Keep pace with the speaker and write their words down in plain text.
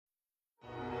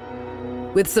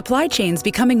With supply chains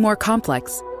becoming more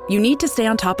complex, you need to stay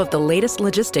on top of the latest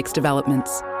logistics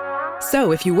developments.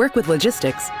 So if you work with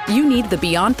logistics, you need the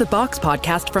Beyond the Box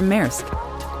podcast from Maersk.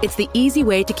 It's the easy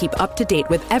way to keep up to date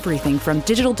with everything from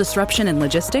digital disruption in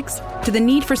logistics to the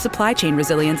need for supply chain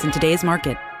resilience in today's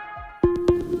market.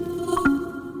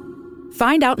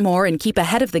 Find out more and keep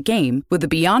ahead of the game with the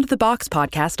Beyond the Box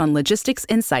podcast on logistics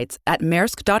insights at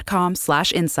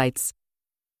maersk.com/insights.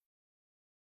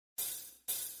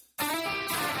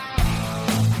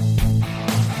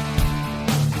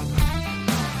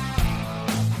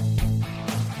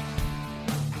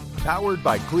 Powered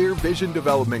by Clear Vision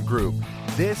Development Group,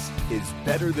 this is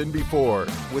Better Than Before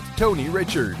with Tony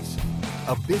Richards,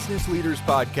 a business leaders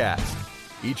podcast.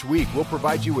 Each week, we'll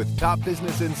provide you with top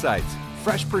business insights,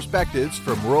 fresh perspectives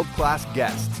from world-class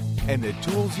guests, and the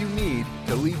tools you need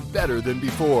to lead better than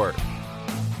before.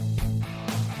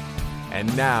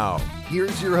 And now,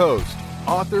 here's your host,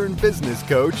 author and business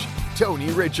coach,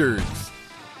 Tony Richards.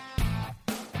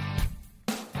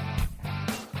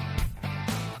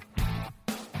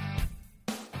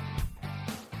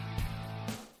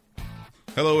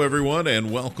 Hello, everyone, and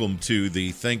welcome to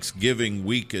the Thanksgiving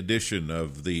week edition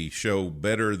of the show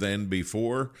Better Than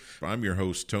Before. I'm your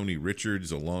host, Tony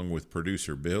Richards, along with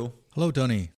producer Bill. Hello,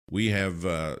 Tony. We have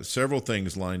several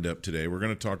things lined up today. We're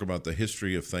going to talk about the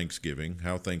history of Thanksgiving,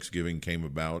 how Thanksgiving came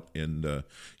about in the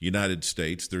United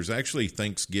States. There's actually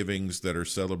Thanksgivings that are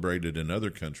celebrated in other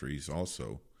countries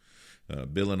also.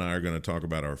 Bill and I are going to talk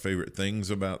about our favorite things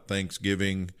about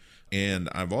Thanksgiving. And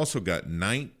I've also got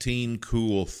 19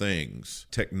 cool things,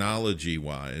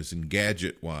 technology-wise and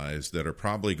gadget-wise, that are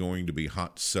probably going to be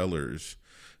hot sellers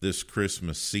this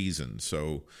Christmas season.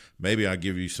 So maybe I'll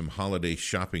give you some holiday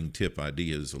shopping tip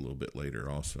ideas a little bit later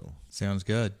also. Sounds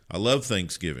good. I love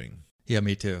Thanksgiving. Yeah,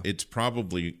 me too. It's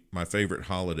probably my favorite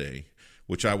holiday,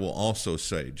 which I will also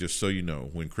say, just so you know,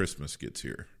 when Christmas gets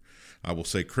here. I will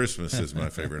say Christmas is my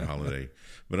favorite holiday,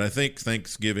 but I think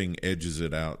Thanksgiving edges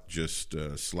it out just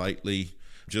slightly,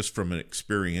 just from an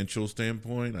experiential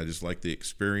standpoint. I just like the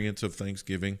experience of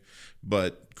Thanksgiving,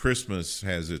 but Christmas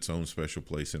has its own special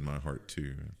place in my heart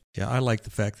too. Yeah, I like the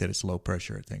fact that it's low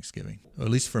pressure at Thanksgiving. Or at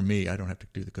least for me, I don't have to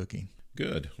do the cooking.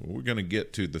 Good. Well, we're going to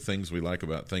get to the things we like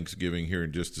about Thanksgiving here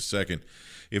in just a second.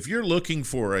 If you're looking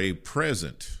for a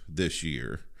present this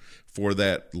year, for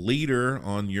that leader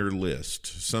on your list,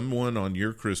 someone on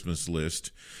your Christmas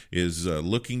list is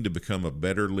looking to become a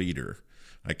better leader,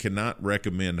 I cannot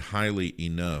recommend highly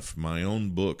enough my own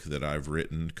book that I've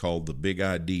written called The Big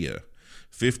Idea,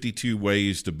 52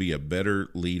 Ways to Be a Better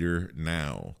Leader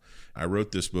Now. I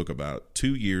wrote this book about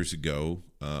 2 years ago,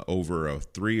 over a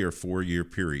 3 or 4 year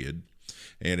period,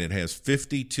 and it has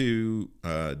 52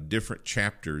 different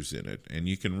chapters in it, and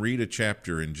you can read a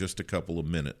chapter in just a couple of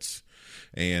minutes.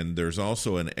 And there's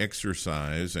also an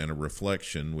exercise and a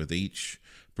reflection with each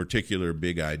particular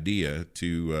big idea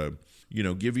to,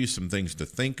 give you some things to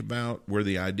think about where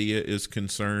the idea is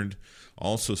concerned.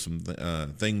 Also some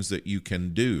things that you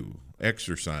can do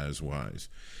exercise-wise.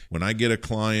 When I get a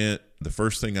client, the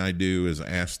first thing I do is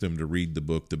ask them to read the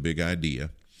book, The Big Idea.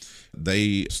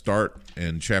 They start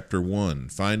in chapter 1,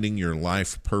 Finding Your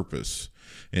Life Purpose.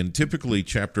 And typically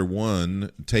chapter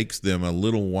 1 takes them a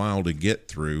little while to get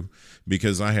through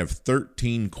because I have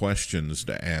 13 questions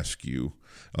to ask you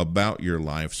about your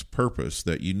life's purpose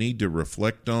that you need to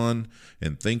reflect on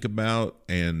and think about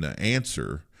and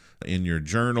answer in your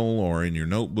journal or in your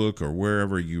notebook or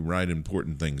wherever you write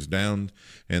important things down.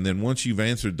 And then once you've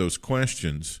answered those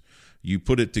questions, you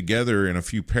put it together in a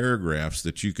few paragraphs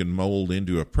that you can mold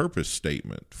into a purpose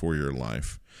statement for your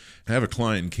life. I have a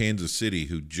client in Kansas City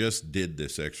who just did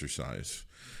this exercise,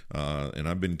 and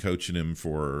I've been coaching him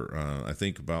for, I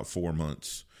think, about 4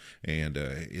 months, and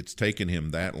it's taken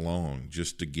him that long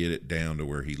just to get it down to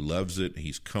where he loves it,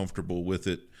 he's comfortable with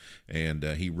it, and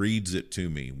he reads it to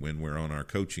me when we're on our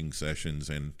coaching sessions,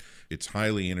 and it's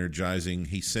highly energizing.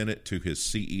 He sent it to his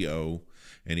CEO,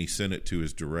 and he sent it to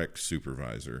his direct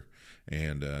supervisor,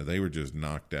 and they were just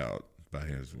knocked out by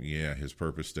his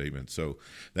purpose statement. So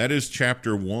that is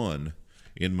chapter 1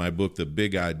 in my book, The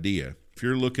Big Idea. If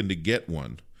you're looking to get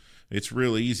one, it's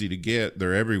real easy to get.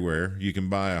 They're everywhere. You can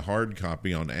buy a hard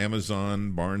copy on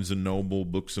Amazon, Barnes & Noble,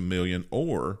 Books A Million,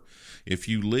 or if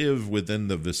you live within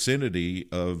the vicinity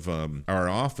of our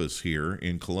office here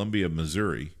in Columbia,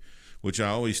 Missouri, which I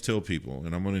always tell people,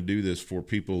 and I'm going to do this for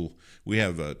people. We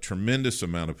have a tremendous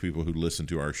amount of people who listen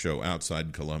to our show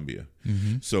outside Columbia.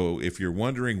 Mm-hmm. So if you're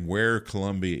wondering where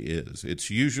Columbia is,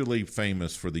 it's usually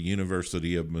famous for the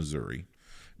University of Missouri.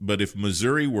 But if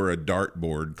Missouri were a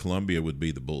dartboard, Columbia would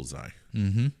be the bullseye.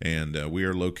 Mm-hmm. And we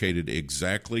are located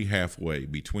exactly halfway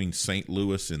between St.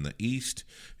 Louis in the east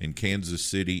and Kansas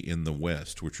City in the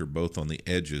west, which are both on the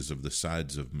edges of the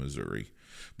sides of Missouri.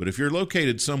 But if you're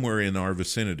located somewhere in our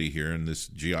vicinity here in this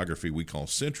geography we call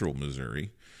Central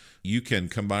Missouri, you can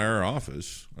come by our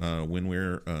office when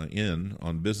we're in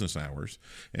on business hours,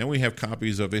 and we have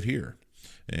copies of it here.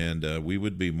 And we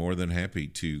would be more than happy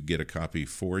to get a copy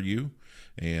for you.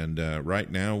 And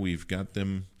right now we've got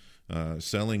them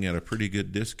selling at a pretty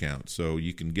good discount. So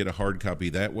you can get a hard copy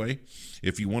that way.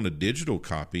 If you want a digital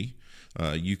copy,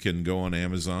 you can go on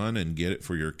Amazon and get it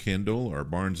for your Kindle, or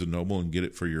Barnes & Noble and get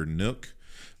it for your Nook.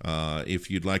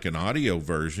 If you'd like an audio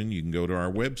version, you can go to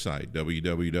our website,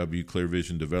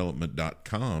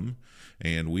 www.clearvisiondevelopment.com,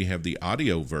 and we have the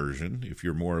audio version. If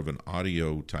you're more of an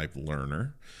audio type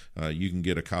learner, you can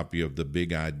get a copy of The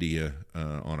Big Idea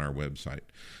on our website.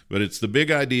 But it's The Big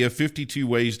Idea, 52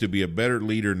 Ways to Be a Better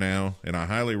Leader Now, and I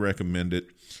highly recommend it.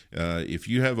 If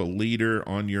you have a leader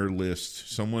on your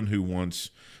list, someone who wants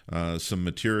some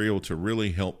material to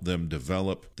really help them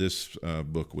develop, this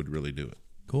book would really do it.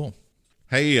 Cool.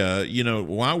 Hey,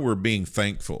 while we're being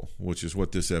thankful, which is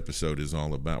what this episode is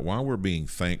all about, while we're being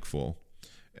thankful,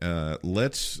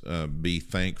 let's be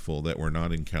thankful that we're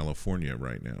not in California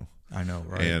right now. I know,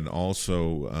 right? And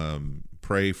also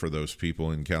pray for those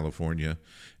people in California.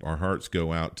 Our hearts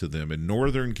go out to them. In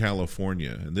Northern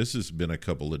California, and this has been a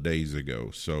couple of days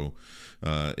ago, so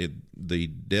the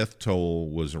death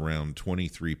toll was around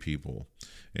 23 people,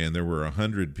 and there were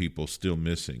 100 people still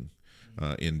missing.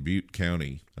 In Butte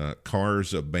County,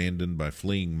 cars abandoned by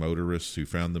fleeing motorists who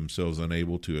found themselves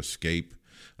unable to escape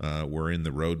were in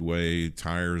the roadway.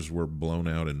 Tires were blown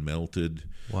out and melted.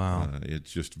 Wow.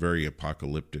 It's just very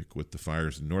apocalyptic with the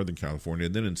fires in Northern California.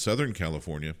 And then in Southern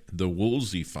California, the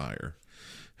Woolsey fire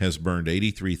has burned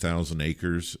 83,000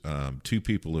 acres. 2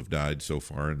 people have died so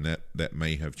far, and that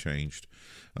may have changed.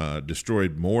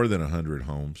 Destroyed more than 100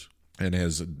 homes and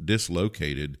has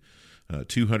dislocated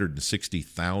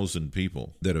 260,000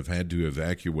 people that have had to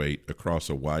evacuate across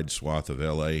a wide swath of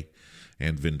L.A.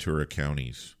 and Ventura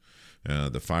counties.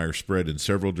 The fire spread in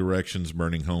several directions,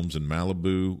 burning homes in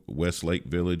Malibu, Westlake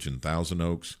Village, and Thousand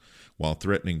Oaks, while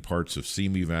threatening parts of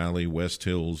Simi Valley, West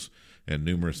Hills, and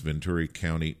numerous Ventura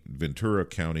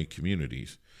County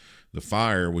communities. The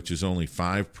fire, which is only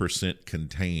 5%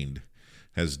 contained,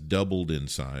 has doubled in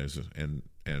size, and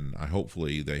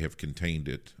hopefully they have contained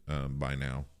it by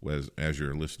now as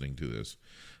you're listening to this.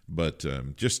 But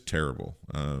just terrible.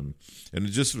 And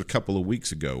just a couple of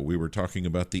weeks ago, we were talking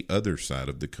about the other side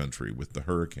of the country with the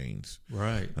hurricanes.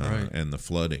 Right. And the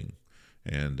flooding.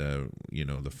 And,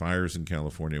 the fires in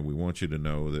California. We want you to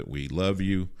know that we love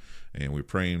you, and we're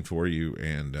praying for you,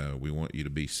 and we want you to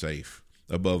be safe.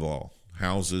 Above all,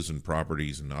 houses and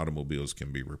properties and automobiles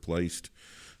can be replaced,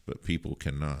 but people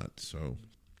cannot. So...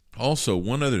 Also,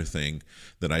 one other thing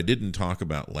that I didn't talk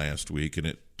about last week, and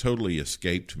it totally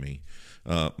escaped me.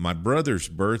 My brother's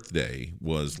birthday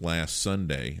was last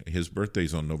Sunday. His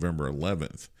birthday's on November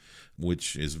 11th,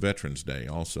 which is Veterans Day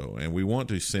also. And we want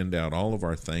to send out all of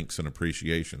our thanks and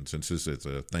appreciation, since this is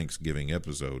a Thanksgiving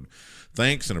episode.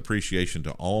 Thanks and appreciation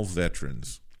to all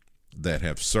veterans that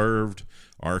have served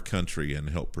our country and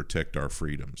helped protect our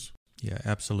freedoms. Yeah,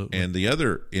 absolutely. And the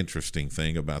other interesting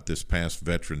thing about this past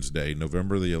Veterans Day,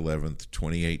 November the 11th,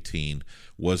 2018,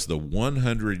 was the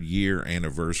 100-year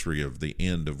anniversary of the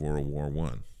end of World War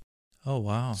I. Oh,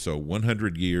 wow. So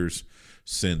 100 years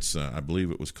since, I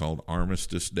believe it was called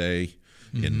Armistice Day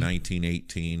in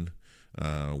 1918,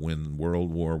 when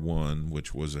World War I,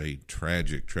 which was a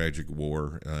tragic, tragic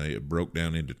war, it broke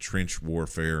down into trench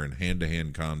warfare and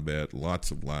hand-to-hand combat,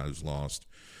 lots of lives lost.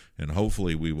 And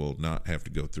hopefully we will not have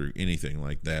to go through anything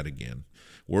like that again.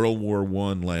 World War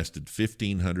I lasted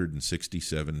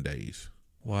 1,567 days.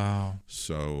 Wow.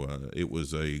 So it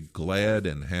was a glad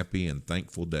and happy and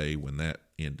thankful day when that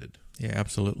ended. Yeah,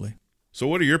 absolutely. So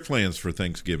what are your plans for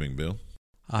Thanksgiving, Bill?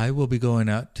 I will be going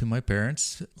out to my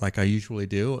parents, like I usually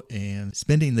do, and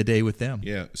spending the day with them.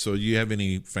 Yeah. So you have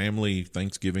any family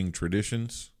Thanksgiving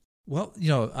traditions? Well,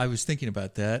 I was thinking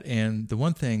about that, and the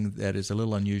one thing that is a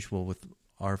little unusual with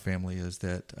our family is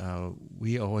that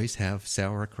we always have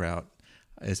sauerkraut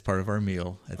as part of our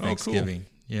meal at Thanksgiving.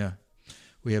 Cool. Yeah,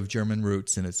 we have German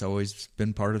roots, and it's always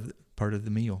been part of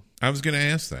the meal. I was going to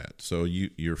ask that. So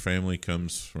your family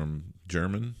comes from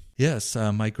German? Yes,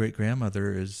 my great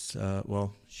grandmother is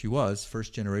she was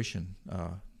first generation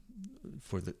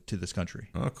to this country.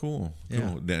 Oh, cool. Yeah.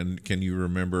 Cool. Then can you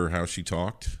remember how she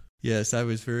talked? Yes, I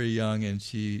was very young, and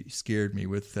she scared me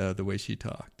with the way she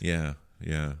talked. Yeah,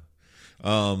 yeah.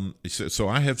 So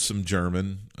I have some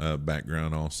German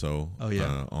background also. Oh,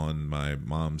 yeah. On my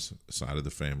mom's side of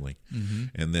the family,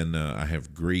 and then I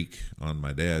have Greek on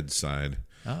my dad's side.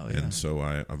 Oh, yeah. And so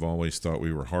I've always thought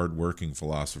we were hardworking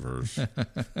philosophers.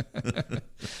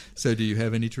 So do you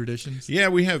have any traditions? Yeah,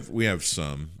 we have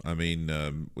some. I mean,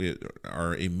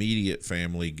 our immediate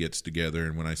family gets together,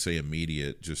 and when I say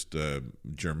immediate, just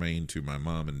germane to my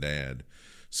mom and dad.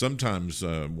 Sometimes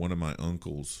one of my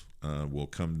uncles will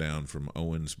come down from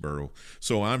Owensboro.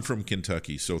 So I'm from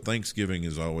Kentucky, so Thanksgiving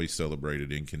is always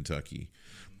celebrated in Kentucky.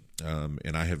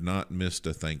 And I have not missed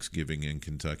a Thanksgiving in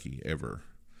Kentucky ever.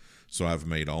 So I've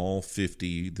made all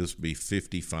 50, this will be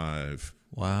 55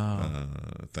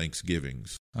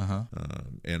 Thanksgivings. Uh-huh.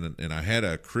 And I had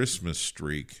a Christmas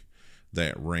streak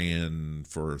that ran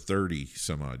for 30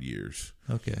 some odd years.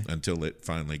 Okay. Until it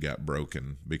finally got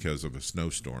broken because of a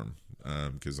snowstorm,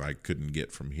 because I couldn't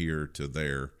get from here to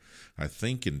there, I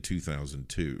think in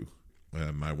 2002.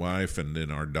 My wife and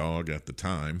then our dog at the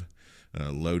time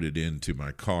loaded into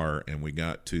my car, and we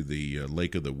got to the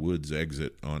Lake of the Woods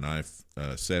exit on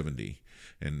I-70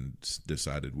 and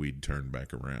decided we'd turn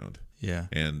back around. Yeah.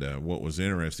 And what was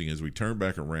interesting is we turned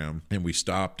back around and we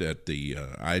stopped at the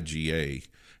IGA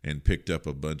and picked up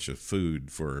a bunch of food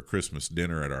for a Christmas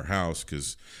dinner at our house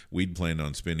because we'd planned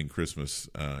on spending Christmas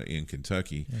in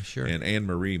Kentucky. Yeah, sure. And Anne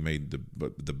Marie made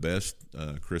the best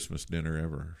Christmas dinner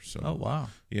ever. So, oh, wow.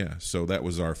 Yeah. So that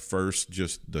was our first,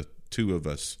 just the two of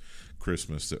us,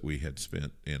 Christmas that we had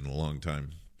spent in a long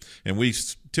time. And we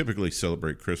typically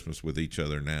celebrate Christmas with each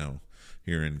other now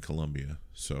here in Columbia.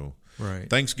 So right.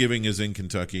 Thanksgiving is in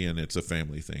Kentucky, and it's a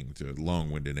family thing. It's a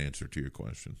long-winded answer to your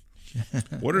question.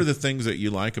 What are the things that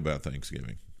you like about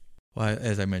Thanksgiving? Well,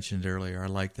 as I mentioned earlier, I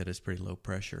like that it's pretty low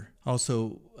pressure.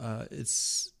 Also,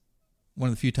 it's one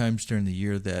of the few times during the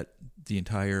year that the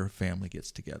entire family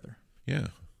gets together. Yeah.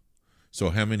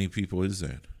 So how many people is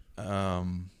that?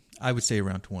 I would say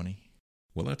around 20.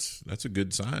 Well, that's a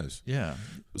good size. Yeah.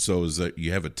 So is that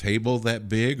you have a table that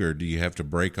big, or do you have to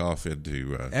break off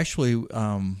into? Actually,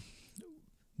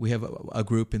 we have a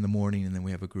group in the morning, and then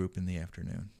we have a group in the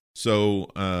afternoon. So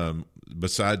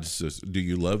besides this, do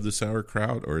you love the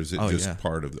sauerkraut, or is it just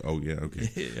part of? Oh yeah, okay.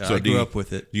 Yeah, so I grew up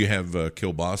with it. Do you have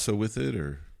kielbasa with it,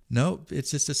 or? No,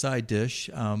 it's just a side dish.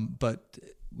 But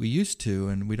we used to,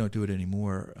 and we don't do it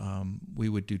anymore. We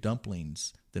would do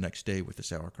dumplings the next day with the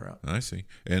sauerkraut. I see.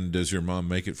 And does your mom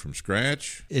make it from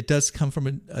scratch? It does come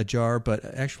from a jar, but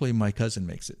actually my cousin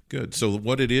makes it. Good. So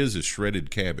what it is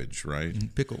shredded cabbage,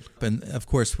 right? Pickled. And, of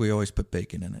course, we always put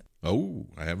bacon in it. Oh,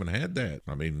 I haven't had that.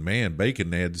 I mean, man,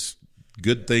 bacon adds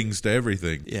good things to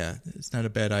everything. Yeah, it's not a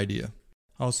bad idea.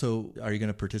 Also, are you going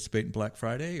to participate in Black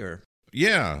Friday or?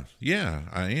 Yeah,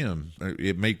 I am.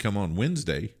 It may come on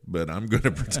Wednesday, but I'm going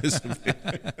to participate.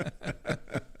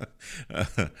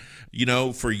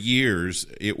 For years,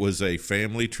 it was a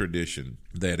family tradition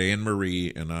that Anne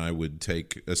Marie and I would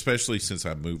take, especially since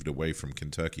I moved away from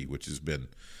Kentucky, which has been,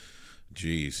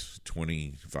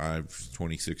 25,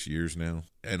 26 years now.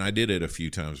 And I did it a few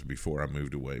times before I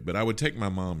moved away, but I would take my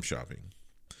mom shopping.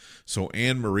 So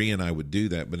Anne Marie and I would do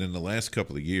that, but in the last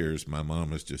couple of years, my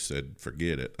mom has just said,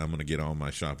 forget it. I'm going to get all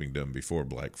my shopping done before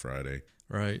Black Friday.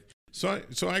 Right. So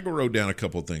I wrote down a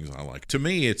couple of things I like. To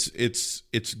me,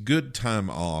 it's good time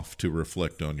off to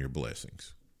reflect on your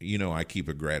blessings. I keep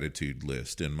a gratitude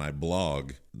list, and my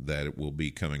blog that will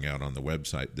be coming out on the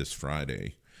website this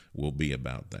Friday will be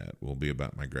about that. Will be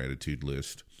about my gratitude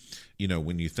list.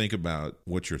 When you think about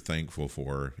what you're thankful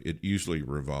for, it usually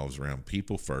revolves around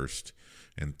people first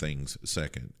and things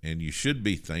second. And you should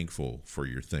be thankful for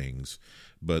your things,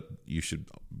 but you should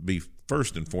be,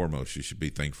 first and foremost, you should be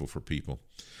thankful for people.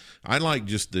 I like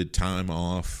just the time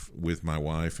off with my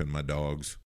wife and my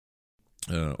dogs,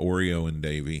 Oreo and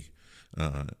Davy.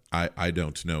 I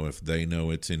don't know if they know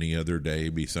it's any other day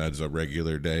besides a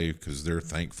regular day, because they're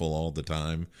thankful all the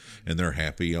time and they're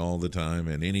happy all the time.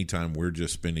 And anytime we're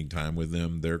just spending time with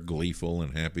them, they're gleeful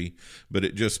and happy. But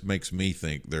it just makes me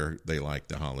think they like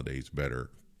the holidays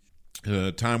better.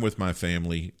 Time with my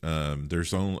family.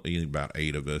 There's only about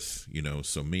 8 of us,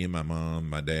 so me and my mom,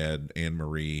 my dad, Anne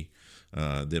Marie,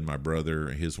 then my brother,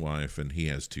 his wife, and he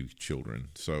has 2 children.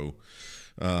 So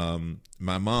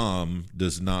my mom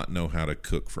does not know how to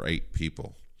cook for 8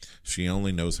 people. She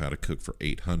only knows how to cook for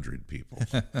 800 people.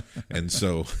 And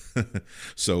so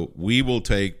we will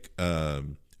take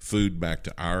food back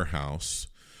to our house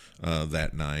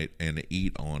that night and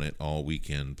eat on it all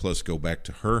weekend, plus go back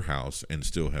to her house and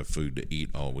still have food to eat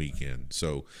all weekend.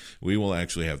 So we will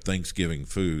actually have Thanksgiving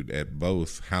food at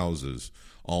both houses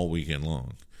all weekend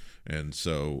long. And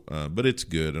so, but it's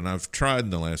good. And I've tried in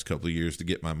the last couple of years to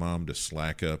get my mom to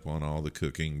slack up on all the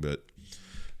cooking, but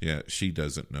yeah, she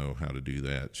doesn't know how to do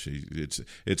that.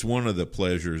 It's one of the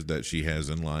pleasures that she has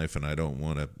in life, and I don't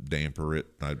want to damper it.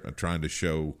 I'm trying to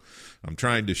show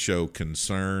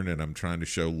concern, and I'm trying to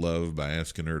show love by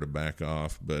asking her to back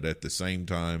off. But at the same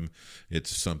time,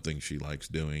 it's something she likes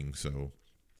doing. So,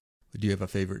 do you have a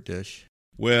favorite dish?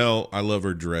 Well, I love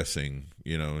her dressing.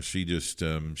 You know, she just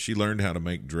she learned how to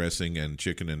make dressing and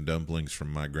chicken and dumplings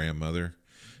from my grandmother,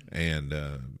 and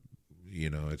you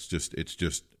know, it's just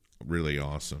really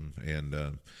awesome.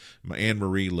 And my Anne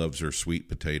Marie loves her sweet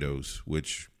potatoes,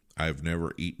 which I've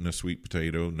never eaten a sweet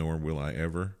potato, nor will I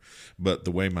ever. But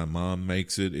the way my mom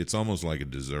makes it, it's almost like a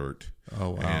dessert.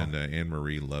 Oh, wow. And Anne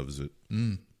Marie loves it.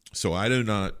 So I do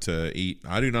not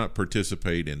I do not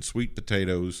participate in sweet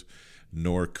potatoes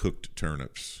nor cooked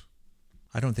turnips.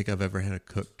 I don't think I've ever had a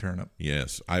cooked turnip.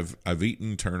 Yes, I've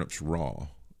eaten turnips raw,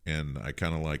 and I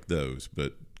kind of like those.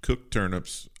 But cooked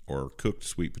turnips or cooked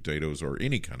sweet potatoes or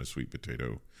any kind of sweet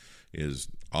potato is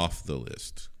off the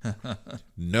list.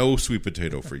 No sweet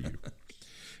potato for you.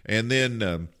 And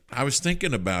then I was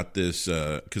thinking about this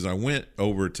because I went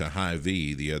over to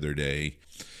Hy-Vee the other day,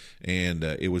 and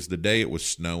it was the day it was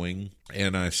snowing,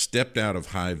 and I stepped out of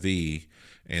Hy-Vee,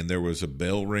 and there was a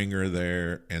bell ringer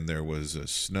there, and there was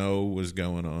snow was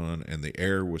going on, and the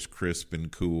air was crisp and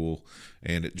cool,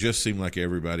 and it just seemed like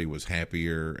everybody was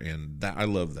happier, and I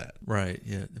love that. Right,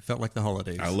 yeah. It felt like the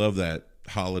holidays. I love that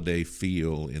holiday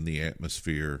feel in the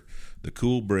atmosphere, the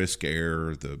cool, brisk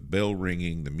air, the bell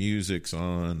ringing, the music's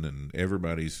on, and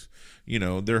everybody's, you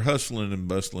know, they're hustling and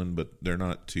bustling, but they're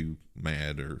not too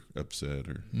mad or upset.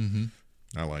 Or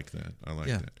I like that. I like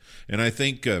that. And I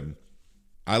think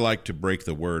I like to break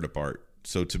the word apart.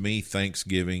 So to me,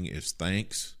 Thanksgiving is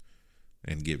thanks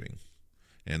and giving.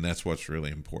 And that's what's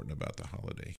really important about the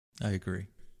holiday. I agree.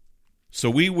 So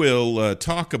we will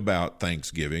talk about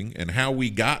Thanksgiving and how we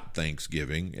got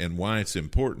Thanksgiving and why it's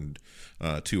important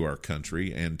to our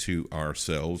country and to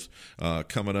ourselves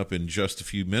coming up in just a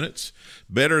few minutes.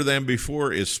 Better Than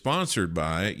Before is sponsored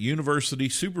by University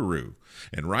Subaru.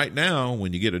 And right now,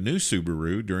 when you get a new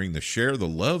Subaru during the Share the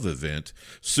Love event,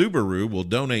 Subaru will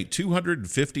donate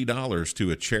 $250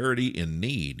 to a charity in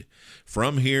need.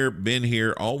 From here, been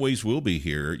here, always will be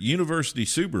here. University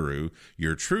Subaru,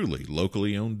 your truly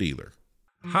locally owned dealer.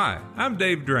 Hi, I'm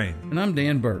Dave Drain. And I'm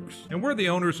Dan Burks. And we're the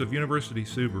owners of University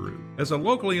Subaru. As a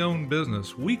locally owned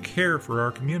business, we care for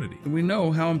our community. We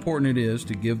know how important it is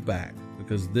to give back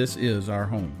because this is our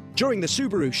home. During the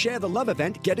Subaru Share the Love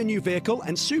event, get a new vehicle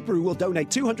and Subaru will donate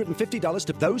 $250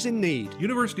 to those in need.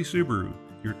 University Subaru,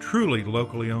 your truly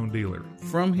locally owned dealer.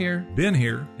 From here, been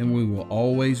here, and we will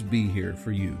always be here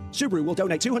for you. Subaru will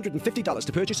donate $250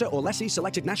 to purchaser or lessee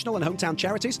selected national and hometown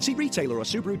charities. See retailer or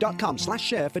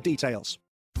Subaru.com/share for details.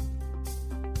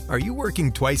 Are you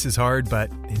working twice as hard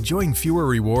but enjoying fewer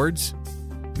rewards?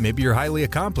 Maybe you're highly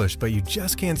accomplished but you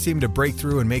just can't seem to break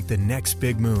through and make the next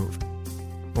big move.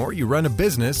 Or you run a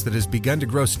business that has begun to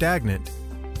grow stagnant.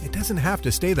 It doesn't have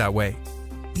to stay that way.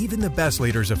 Even the best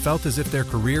leaders have felt as if their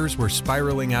careers were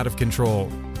spiraling out of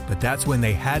control. But that's when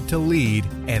they had to lead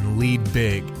and lead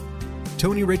big.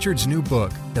 Tony Richards' new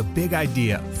book, The Big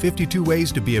Idea, 52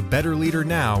 Ways to Be a Better Leader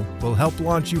Now, will help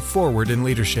launch you forward in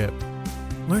leadership.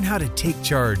 Learn how to take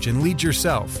charge and lead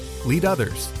yourself, lead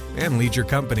others, and lead your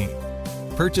company.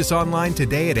 Purchase online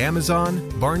today at Amazon,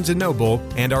 Barnes & Noble,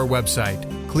 and our website,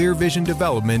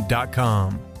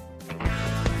 clearvisiondevelopment.com.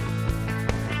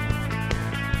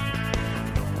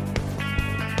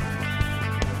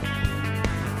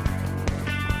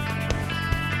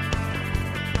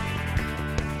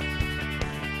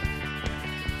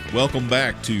 Welcome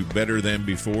back to Better Than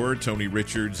Before. Tony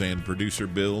Richards and producer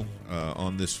Bill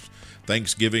on this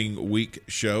Thanksgiving week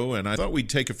show. And I thought we'd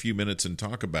take a few minutes and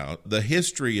talk about the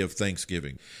history of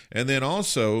Thanksgiving. And then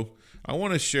also, I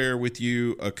want to share with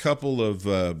you a couple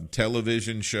of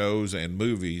television shows and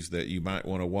movies that you might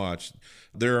want to watch.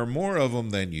 There are more of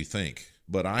them than you think,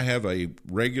 but I have a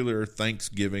regular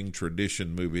Thanksgiving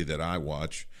tradition movie that I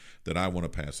watch that I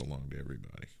want to pass along to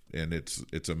everybody. And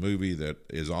it's a movie that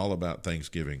is all about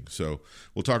Thanksgiving. So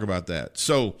we'll talk about that.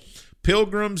 So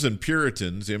Pilgrims and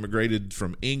Puritans immigrated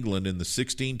from England in the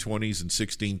 1620s and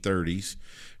 1630s,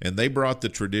 and they brought the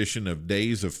tradition of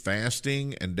days of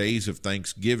fasting and days of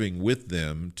Thanksgiving with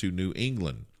them to New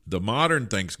England. The modern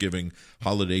Thanksgiving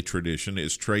holiday tradition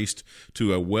is traced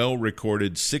to a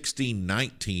well-recorded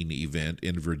 1619 event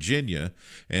in Virginia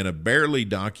and a barely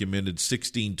documented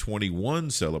 1621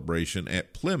 celebration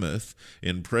at Plymouth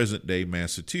in present-day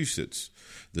Massachusetts.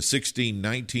 The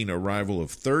 1619 arrival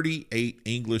of 38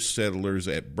 English settlers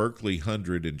at Berkeley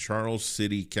Hundred in Charles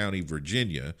City County,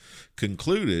 Virginia,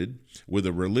 concluded with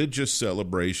a religious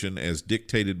celebration as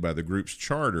dictated by the group's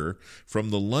charter from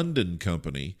the London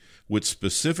Company, which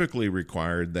specifically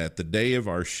required that the day of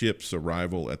our ship's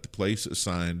arrival at the place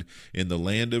assigned in the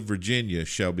land of Virginia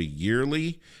shall be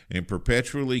yearly and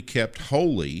perpetually kept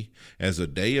holy as a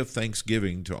day of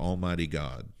thanksgiving to Almighty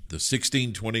God. The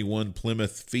 1621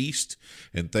 Plymouth Feast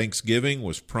and Thanksgiving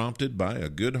was prompted by a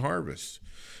good harvest.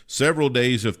 Several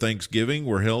days of Thanksgiving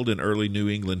were held in early New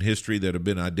England history that have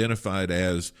been identified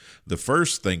as the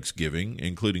first Thanksgiving,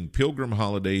 including Pilgrim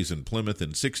holidays in Plymouth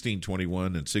in 1621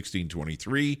 and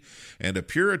 1623, and a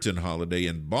Puritan holiday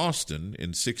in Boston in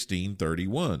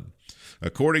 1631.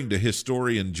 According to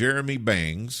historian Jeremy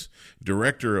Bangs,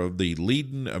 director of the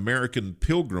Leiden American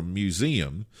Pilgrim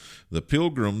Museum, the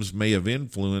Pilgrims may have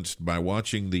influenced by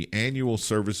watching the annual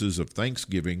services of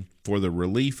Thanksgiving for the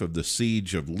relief of the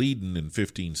siege of Leiden in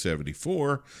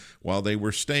 1574 while they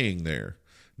were staying there.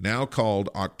 Now called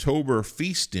October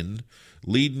Feastin',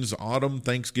 Leiden's autumn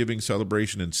Thanksgiving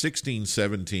celebration in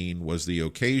 1617 was the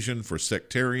occasion for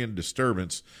sectarian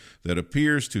disturbance that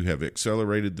appears to have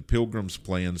accelerated the Pilgrims'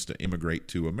 plans to immigrate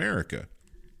to America.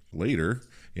 Later,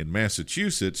 in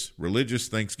Massachusetts, religious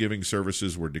Thanksgiving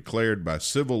services were declared by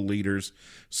civil leaders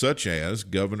such as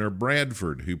Governor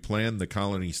Bradford, who planned the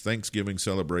colony's Thanksgiving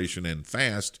celebration and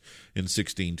fast in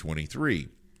 1623.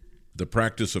 The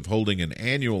practice of holding an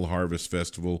annual harvest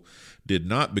festival did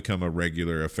not become a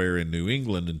regular affair in New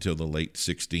England until the late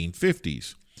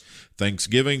 1650s.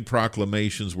 Thanksgiving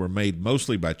proclamations were made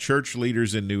mostly by church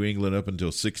leaders in New England up until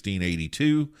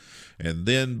 1682, and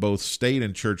then both state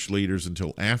and church leaders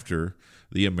until after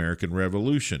the American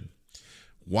Revolution.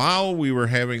 While we were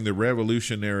having the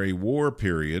Revolutionary War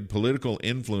period, political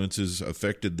influences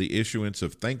affected the issuance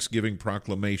of Thanksgiving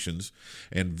proclamations,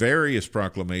 and various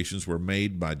proclamations were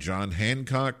made by John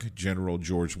Hancock, General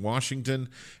George Washington,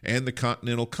 and the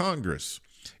Continental Congress,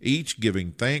 each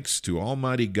giving thanks to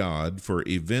Almighty God for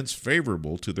events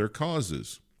favorable to their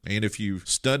causes. And if you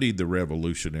studied the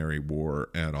Revolutionary War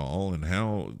at all and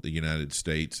how the United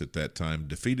States at that time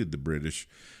defeated the British,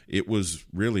 it was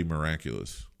really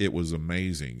miraculous. It was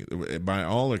amazing. By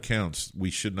all accounts, we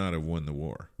should not have won the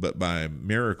war. But by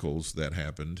miracles that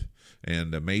happened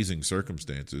and amazing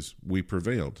circumstances, we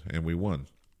prevailed and we won.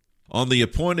 On the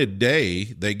appointed day,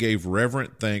 they gave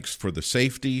reverent thanks for the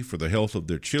safety, for the health of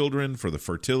their children, for the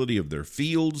fertility of their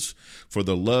fields, for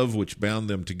the love which bound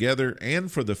them together, and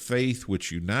for the faith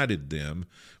which united them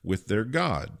with their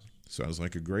God. Sounds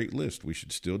like a great list. We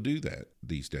should still do that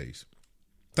these days.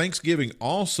 Thanksgiving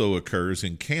also occurs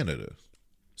in Canada.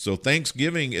 So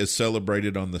Thanksgiving is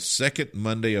celebrated on the second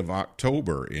Monday of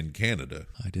October in Canada.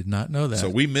 I did not know that. So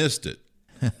we missed it.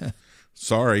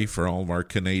 Sorry for all of our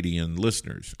Canadian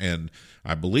listeners. And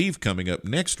I believe coming up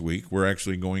next week, we're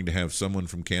actually going to have someone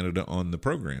from Canada on the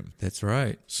program. That's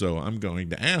right. So I'm going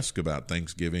to ask about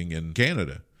Thanksgiving in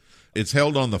Canada. It's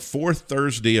held on the fourth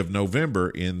Thursday of November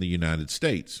in the United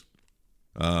States.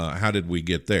 How did we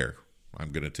get there?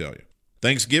 I'm going to tell you.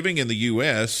 Thanksgiving in the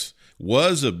U.S.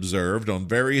 was observed on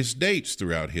various dates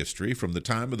throughout history, from the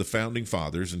time of the Founding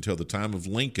Fathers until the time of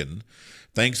Lincoln.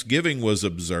 Thanksgiving was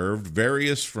observed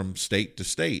various from state to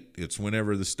state. It's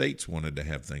whenever the states wanted to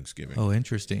have Thanksgiving. Oh,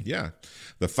 interesting. Yeah.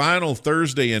 The final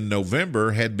Thursday in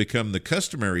November had become the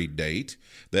customary date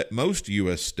that most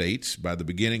U.S. states by the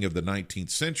beginning of the 19th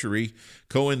century,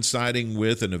 coinciding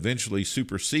with and eventually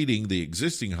superseding the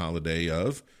existing holiday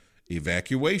of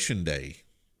Evacuation Day.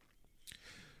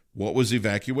 What was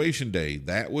Evacuation Day?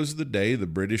 That was the day the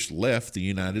British left the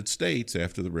United States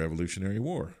after the Revolutionary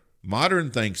War. Modern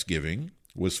Thanksgiving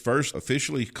was first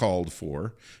officially called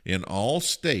for in all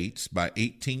states by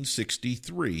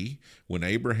 1863 when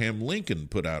Abraham Lincoln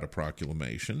put out a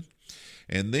proclamation,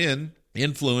 and then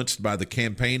influenced by the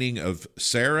campaigning of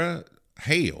Sarah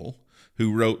Hale,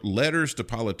 who wrote letters to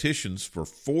politicians for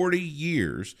 40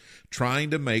 years trying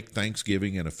to make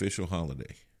Thanksgiving an official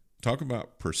holiday. Talk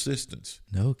about persistence.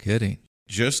 No kidding.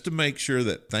 Just to make sure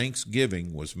that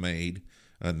Thanksgiving was made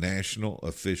a national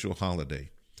official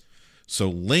holiday. So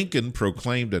Lincoln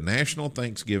proclaimed a national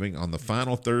Thanksgiving on the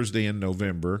final Thursday in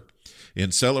November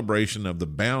in celebration of the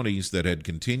bounties that had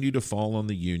continued to fall on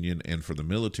the Union and for the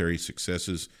military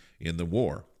successes in the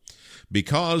war.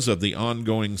 Because of the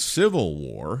ongoing Civil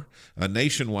War, a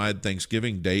nationwide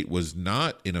Thanksgiving date was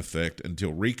not in effect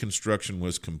until Reconstruction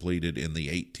was completed in the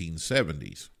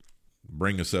 1870s.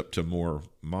 Bring us up to more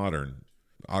modern.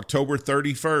 October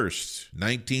 31st,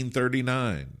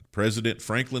 1939, President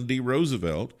Franklin D.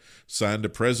 Roosevelt signed a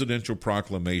presidential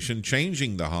proclamation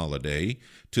changing the holiday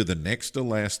to the next to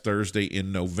last Thursday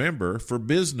in November for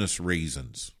business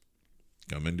reasons.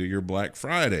 Coming to your Black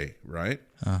Friday, right?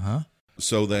 Uh-huh.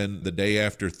 So then the day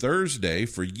after Thursday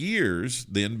for years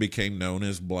then became known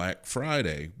as Black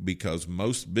Friday because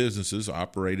most businesses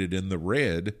operated in the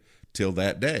red till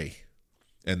that day.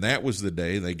 And that was the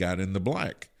day they got in the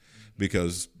black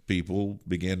because people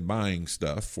began buying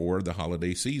stuff for the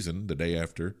holiday season the day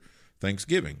after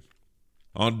Thanksgiving.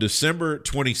 On December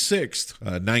 26th,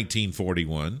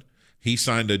 1941, he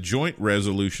signed a joint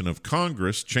resolution of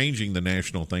Congress changing the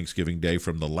National Thanksgiving Day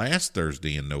from the last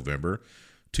Thursday in November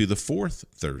to the fourth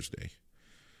Thursday.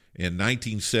 In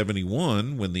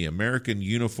 1971, when the American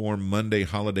Uniform Monday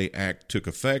Holiday Act took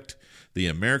effect, the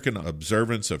American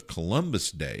observance of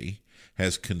Columbus Day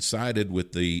has coincided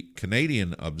with the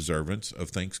Canadian observance of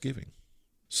Thanksgiving.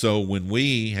 So when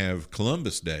we have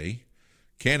Columbus Day,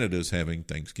 Canada's having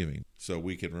Thanksgiving, so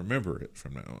we can remember it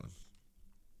from now on.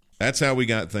 That's how we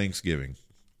got Thanksgiving.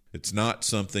 It's not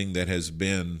something that has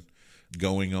been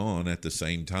going on at the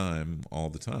same time all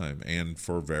the time and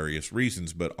for various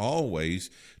reasons, but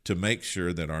always to make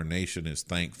sure that our nation is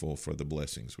thankful for the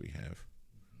blessings we have.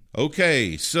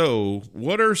 Okay, so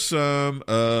what are some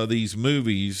of these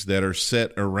movies that are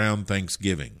set around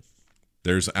Thanksgiving?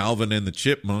 There's Alvin and the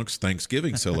Chipmunks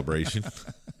Thanksgiving Celebration.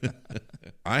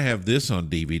 I have this on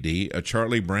DVD, A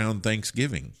Charlie Brown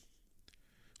Thanksgiving.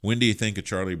 When do you think A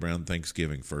Charlie Brown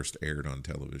Thanksgiving first aired on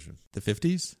television? The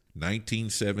 50s?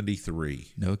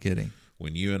 1973. No kidding.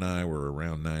 When you and I were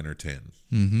around 9 or 10.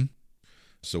 Mm-hmm.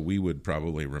 So we would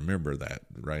probably remember that,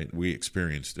 right? We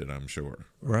experienced it, I'm sure.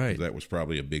 Right. That was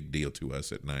probably a big deal to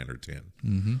us at 9 or 10.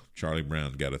 Mm-hmm. Charlie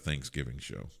Brown got a Thanksgiving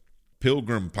show.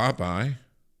 Pilgrim Popeye.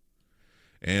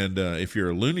 And if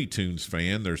you're a Looney Tunes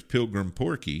fan, there's Pilgrim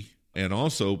Porky. And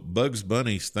also Bugs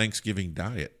Bunny's Thanksgiving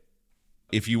Diet.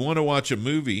 If you want to watch a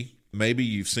movie, maybe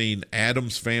you've seen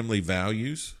Addams Family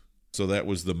Values. So that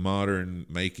was the modern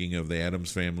making of the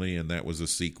Addams Family, and that was a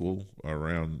sequel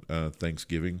around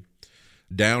Thanksgiving.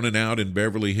 Down and Out in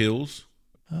Beverly Hills.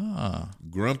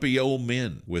 Grumpy Old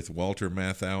Men with Walter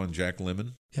Matthau and Jack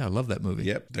Lemmon. Yeah, I love that movie.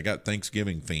 Yep, they got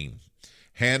Thanksgiving theme.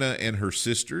 Hannah and Her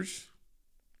Sisters.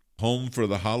 Home for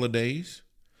the Holidays.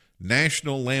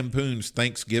 National Lampoon's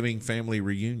Thanksgiving Family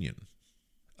Reunion.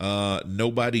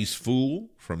 Nobody's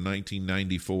Fool from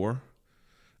 1994.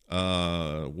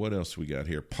 What else we got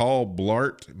here? Paul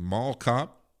Blart Mall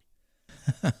Cop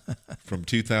from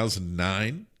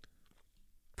 2009.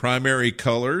 Primary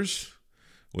Colors,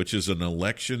 which is an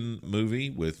election movie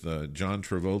with John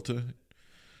Travolta.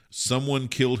 Someone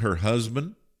Killed Her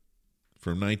Husband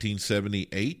from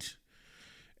 1978.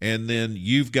 And then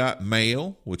You've Got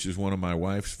Mail, which is one of my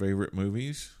wife's favorite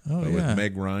movies, with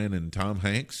Meg Ryan and Tom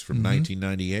Hanks from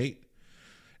 1998.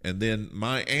 And then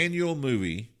my annual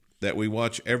movie that we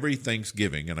watch every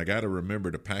Thanksgiving, and I got to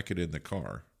remember to pack it in the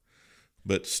car,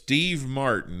 but Steve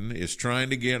Martin is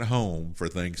trying to get home for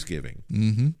Thanksgiving.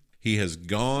 Mm-hmm. He has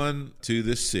gone to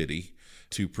the city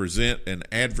to present an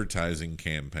advertising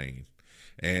campaign,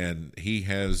 and he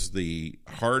has the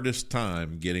hardest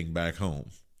time getting back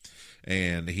home.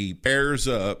 And he pairs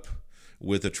up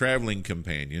with a traveling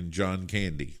companion, John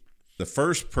Candy. The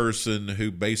first person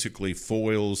who basically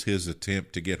foils his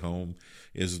attempt to get home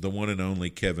is the one and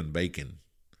only Kevin Bacon.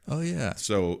 Oh, yeah.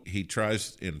 So he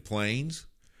tries in planes,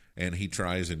 and he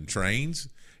tries in trains,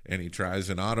 and he tries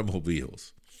in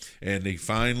automobiles. And he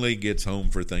finally gets home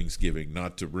for Thanksgiving,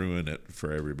 not to ruin it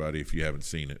for everybody if you haven't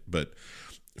seen it. But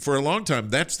for a long time,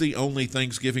 that's the only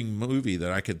Thanksgiving movie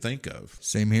that I could think of.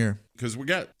 Same here. Because we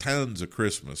got tons of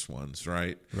Christmas ones,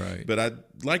 right? Right. But I'd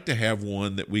like to have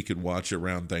one that we could watch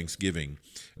around Thanksgiving.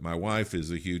 My wife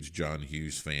is a huge John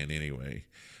Hughes fan anyway.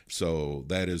 So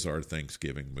that is our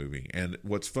Thanksgiving movie. And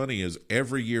what's funny is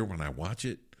every year when I watch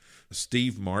it,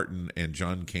 Steve Martin and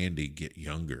John Candy get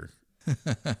younger.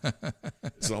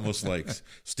 It's almost like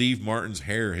Steve Martin's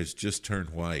hair has just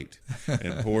turned white,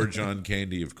 and poor John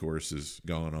Candy, of course, is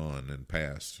gone on and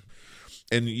passed.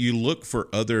 And you look for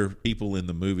other people in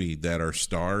the movie that are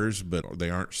stars, but they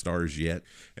aren't stars yet.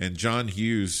 And John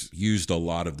Hughes used a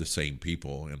lot of the same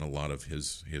people in a lot of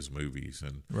his movies,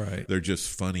 and they're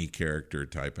just funny character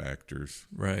type actors.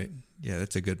 Right. Yeah,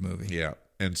 that's a good movie. Yeah.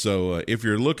 And so if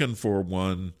you're looking for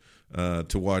one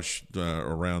to watch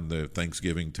around the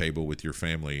Thanksgiving table with your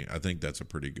family. I think that's a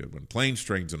pretty good one. Planes,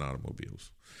 Trains, and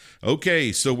Automobiles.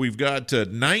 Okay, so we've got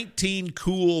 19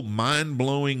 cool,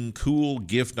 mind-blowing, cool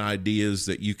gift ideas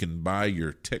that you can buy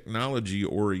your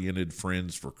technology-oriented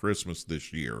friends for Christmas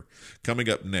this year. Coming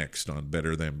up next on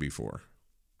Better Than Before.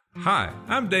 Hi,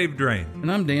 I'm Dave Drain.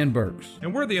 And I'm Dan Burks.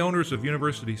 And we're the owners of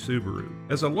University Subaru.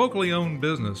 As a locally owned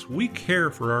business, we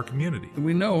care for our community.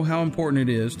 We know how important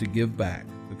it is to give back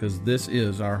because this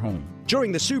is our home.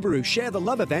 During the Subaru Share the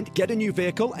Love event, get a new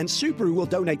vehicle and Subaru will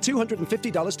donate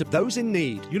 $250 to those in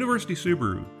need. University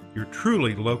Subaru, your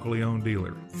truly locally owned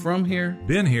dealer. From here,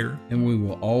 Been here, and we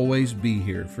will always be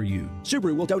here for you.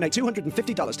 Subaru will donate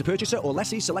 $250 to purchaser or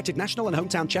lessee selected national and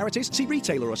hometown charities. See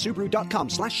retailer or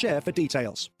Subaru.com/share for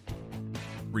details.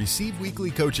 Receive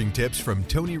weekly coaching tips from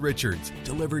Tony Richards,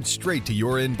 delivered straight to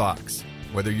your inbox.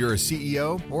 Whether you're a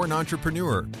CEO or an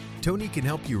entrepreneur, Tony can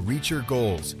help you reach your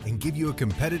goals and give you a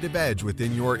competitive edge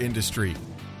within your industry.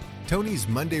 Tony's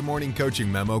Monday morning coaching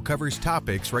memo covers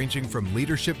topics ranging from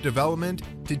leadership development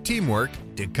to teamwork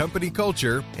to company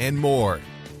culture and more.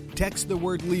 Text the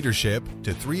word leadership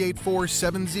to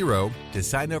 38470 to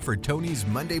sign up for Tony's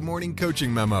Monday morning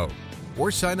coaching memo,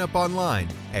 or sign up online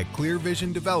at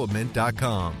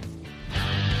clearvisiondevelopment.com.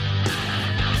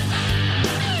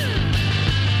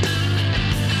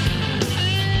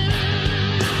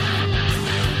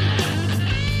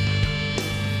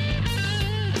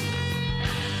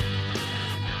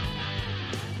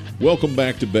 Welcome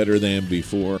back to Better Than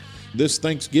Before. This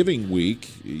Thanksgiving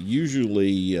week,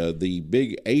 usually the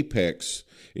big apex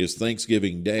is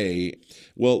Thanksgiving Day.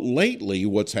 Well, lately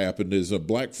what's happened is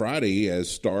Black Friday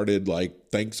has started like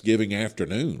Thanksgiving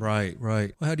afternoon. Right. Well,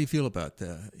 how do you feel about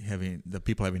having the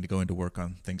people having to go into work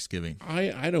on Thanksgiving?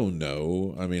 I don't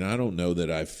know. I mean, I don't know that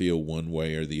I feel one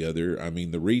way or the other. I mean,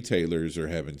 the retailers are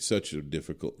having such a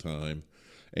difficult time,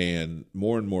 and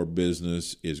more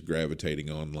business is gravitating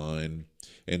online.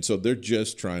 And so they're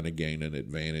just trying to gain an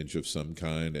advantage of some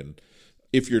kind. And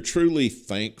if you're truly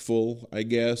thankful, I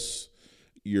guess,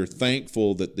 you're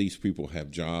thankful that these people have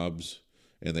jobs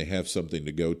and they have something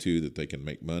to go to that they can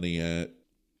make money at.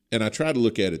 And I try to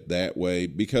look at it that way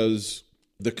because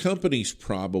the companies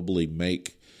probably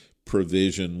make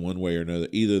provision one way or another.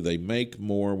 Either they make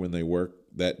more when they work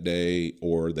that day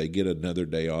or they get another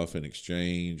day off in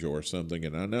exchange or something.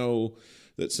 And I know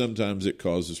that sometimes it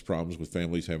causes problems with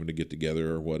families having to get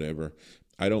together or whatever.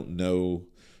 I don't know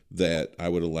that I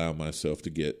would allow myself to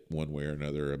get one way or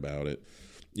another about it.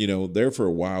 You know, there for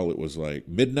a while it was like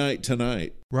midnight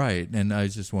tonight. Right, and I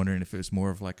was just wondering if it was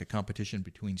more of like a competition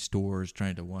between stores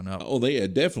trying to one up. Oh, they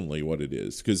definitely what it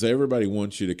is, because everybody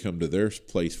wants you to come to their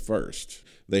place first.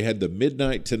 They had the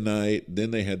midnight tonight,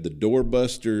 then they had the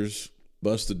doorbusters,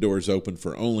 bust the doors open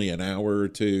for only an hour or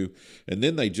two, and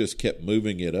then they just kept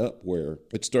moving it up where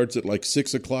it starts at like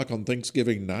 6 o'clock on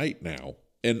Thanksgiving night now.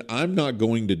 And I'm not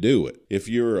going to do it. If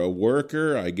you're a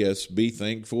worker, I guess be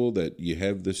thankful that you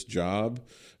have this job.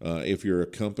 If you're a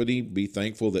company, be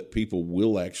thankful that people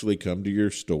will actually come to your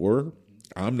store.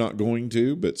 I'm not going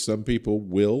to, but some people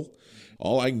will.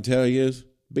 All I can tell you is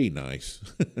be nice.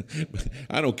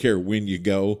 I don't care when you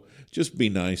go. Just be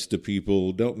nice to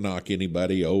people. Don't knock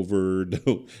anybody over.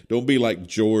 Don't be like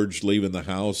George leaving the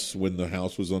house when the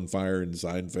house was on fire in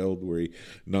Seinfeld, where he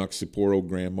knocks the poor old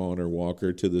grandma on her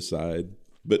walker to the side.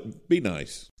 But be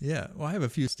nice. Yeah. Well, I have a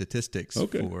few statistics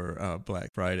for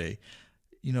Black Friday.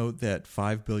 You know that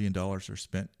 $5 billion are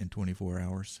spent in 24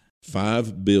 hours?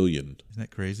 $5 billion. Isn't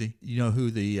that crazy? You know who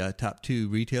the top two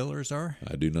retailers are?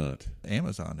 I do not.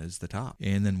 Amazon is the top,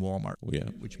 and then Walmart,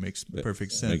 which makes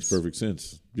perfect sense. Makes perfect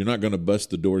sense. You're not going to bust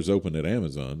the doors open at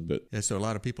Amazon, but... Yeah, so a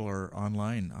lot of people are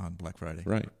online on Black Friday.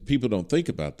 Right. People don't think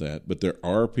about that, but there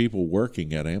are people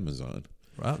working at Amazon.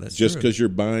 Wow, that's just true. Because you're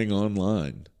buying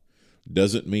online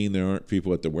doesn't mean there aren't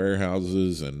people at the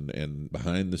warehouses and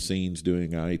behind the scenes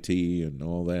doing IT and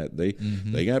all that.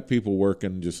 They got people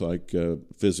working just like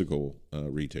physical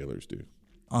retailers do.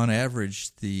 On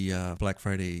average, the Black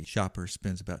Friday shopper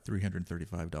spends about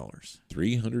 $335.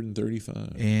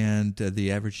 $335. And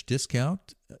the average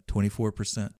discount,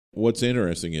 24%. What's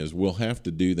interesting is we'll have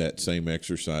to do that same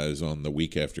exercise on the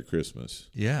week after Christmas.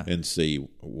 Yeah. And see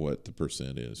what the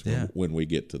percent is when we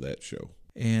get to that show.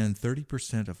 And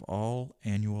 30% of all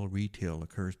annual retail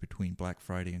occurs between Black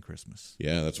Friday and Christmas.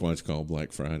 Yeah, that's why it's called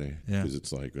Black Friday. Yeah. Because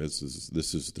it's like this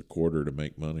is the quarter to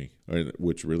make money,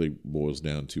 which really boils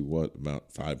down to what,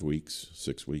 about 5 weeks,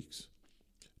 6 weeks.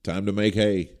 Time to make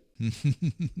hay.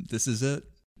 This is it.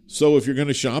 So if you're going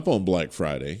to shop on Black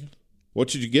Friday, what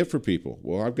should you get for people?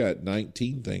 Well, I've got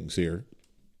 19 things here.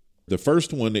 The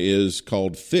first one is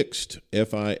called Fixed,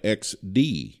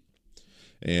 F-I-X-D.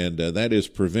 and that is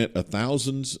prevent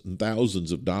thousands and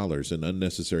thousands of dollars in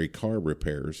unnecessary car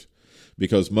repairs,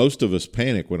 because most of us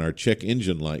panic when our check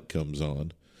engine light comes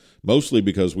on, mostly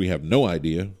because we have no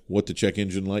idea what the check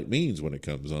engine light means when it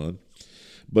comes on.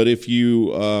 But if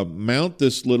you mount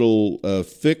this little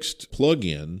fixed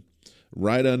plug-in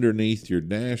right underneath your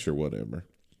dash or whatever,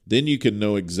 then you can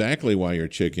know exactly why your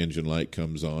check engine light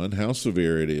comes on, how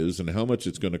severe it is, and how much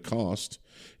it's going to cost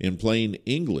in plain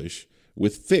English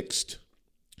with fixed.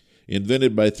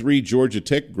 Invented by 3 Georgia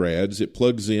Tech grads, it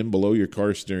plugs in below your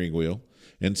car steering wheel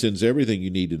and sends everything you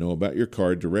need to know about your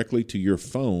car directly to your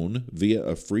phone via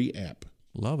a free app.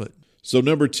 Love it. So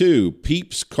number 2,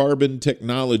 Peeps Carbon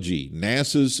Technology,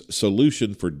 NASA's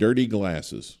solution for dirty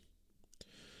glasses.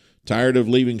 Tired of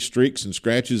leaving streaks and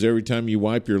scratches every time you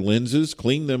wipe your lenses?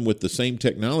 Clean them with the same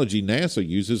technology NASA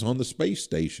uses on the space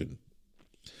station.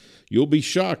 You'll be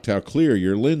shocked how clear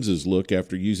your lenses look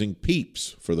after using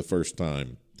Peeps for the first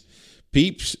time.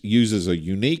 Peeps uses a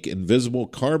unique invisible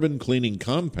carbon cleaning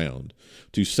compound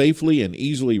to safely and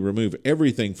easily remove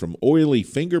everything from oily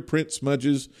fingerprint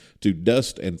smudges to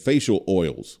dust and facial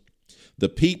oils. The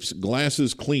Peeps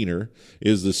Glasses Cleaner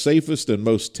is the safest and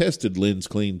most tested lens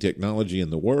clean technology in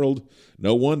the world.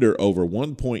 No wonder over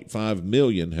 1.5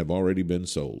 million have already been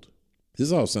sold.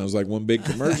 This all sounds like one big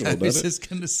commercial, doesn't it? I was just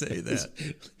going to say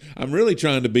that. I'm really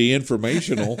trying to be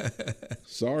informational.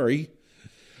 Sorry.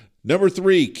 Number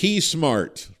 3,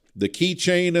 KeySmart, the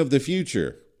keychain of the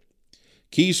future.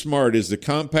 KeySmart is the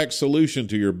compact solution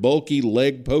to your bulky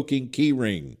leg-poking key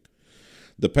ring.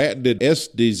 The patented S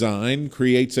design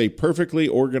creates a perfectly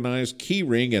organized key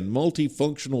ring and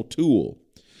multifunctional tool.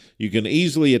 You can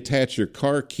easily attach your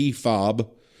car key fob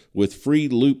with free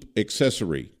loop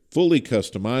accessory. Fully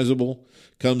customizable,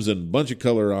 comes in a bunch of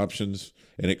color options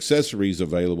and accessories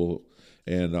available,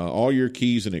 and all your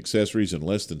keys and accessories in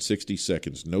less than 60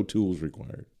 seconds. No tools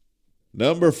required.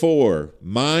 Number 4,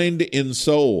 Mind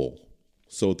Insole.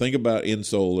 So think about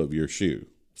insole of your shoe.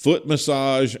 Foot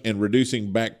massage and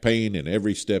reducing back pain in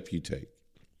every step you take.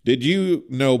 Did you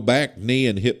know back, knee,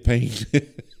 and hip pain?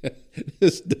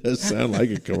 This does sound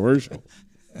like a commercial.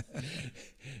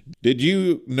 Did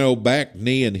you know back,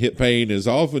 knee, and hip pain is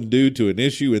often due to an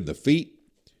issue in the feet?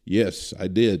 Yes, I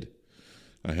did.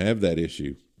 I have that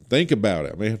issue. Think about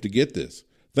it. I may have to get this.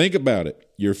 Think about it.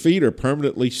 Your feet are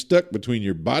permanently stuck between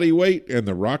your body weight and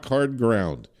the rock-hard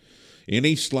ground.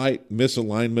 Any slight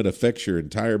misalignment affects your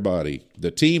entire body.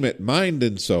 The team at Mind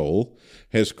Insole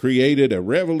has created a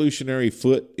revolutionary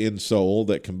foot insole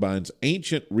that combines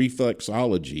ancient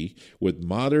reflexology with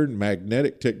modern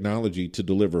magnetic technology to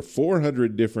deliver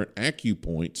 400 different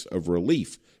acupoints of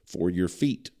relief for your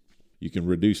feet. You can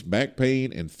reduce back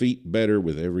pain and feet better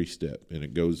with every step, and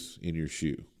it goes in your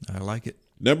shoe. I like it.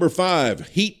 Number 5,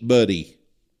 Heat Buddy.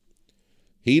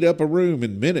 Heat up a room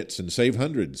in minutes and save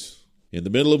hundreds. In the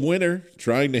middle of winter,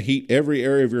 trying to heat every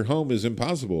area of your home is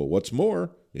impossible. What's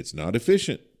more, it's not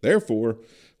efficient. Therefore,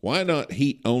 why not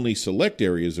heat only select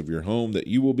areas of your home that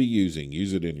you will be using?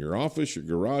 Use it in your office, your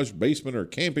garage, basement, or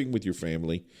camping with your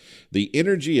family. The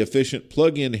energy-efficient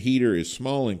plug-in heater is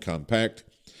small and compact.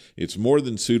 It's more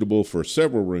than suitable for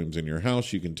several rooms in your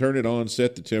house. You can turn it on,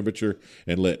 set the temperature,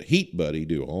 and let Heat Buddy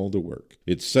do all the work.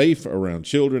 It's safe around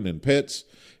children and pets.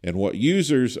 And what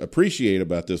users appreciate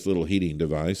about this little heating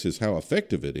device is how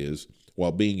effective it is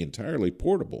while being entirely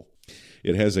portable.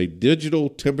 It has a digital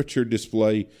temperature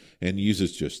display and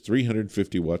uses just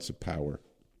 350 watts of power.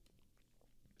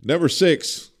 Number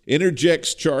 6,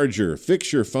 Interjex Charger.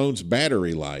 Fix your phone's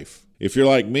battery life. If you're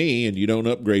like me and you don't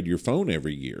upgrade your phone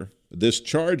every year, this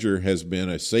charger has been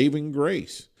a saving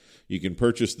grace. You can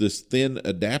purchase this thin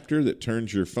adapter that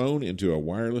turns your phone into a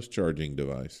wireless charging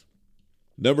device.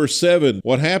 Number 7,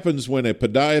 what happens when a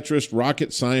podiatrist,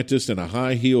 rocket scientist, and a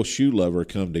high-heel shoe lover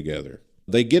come together?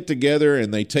 They get together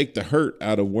and they take the hurt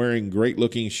out of wearing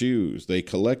great-looking shoes. They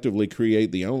collectively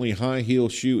create the only high-heel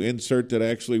shoe insert that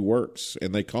actually works,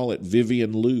 and they call it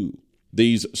Vivian Lew.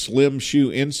 These slim shoe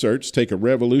inserts take a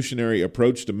revolutionary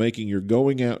approach to making your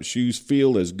going-out shoes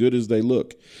feel as good as they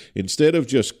look. Instead of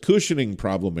just cushioning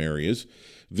problem areas,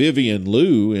 Vivian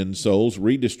Lew insoles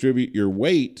redistribute your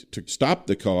weight to stop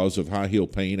the cause of high heel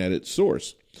pain at its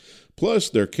source. Plus,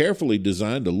 they're carefully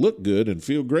designed to look good and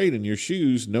feel great in your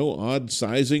shoes. No odd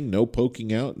sizing, no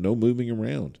poking out, no moving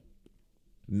around.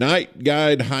 Night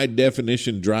Guide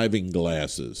high-definition driving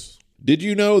glasses. Did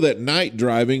you know that night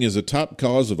driving is a top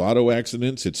cause of auto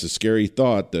accidents? It's a scary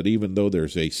thought that even though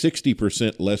there's a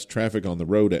 60% less traffic on the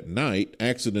road at night,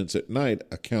 accidents at night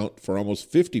account for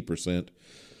almost 50%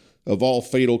 of all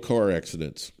fatal car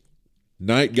accidents.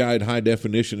 Night Guide High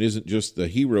Definition isn't just the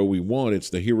hero we want,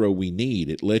 it's the hero we need.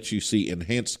 It lets you see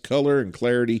enhanced color and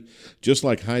clarity just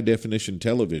like high-definition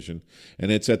television,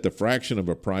 and it's at the fraction of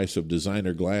a price of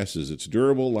designer glasses. It's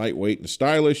durable, lightweight, and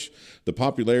stylish. The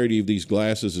popularity of these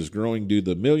glasses is growing due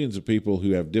to the millions of people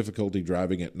who have difficulty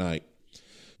driving at night.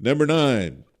 Number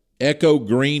 9, Echo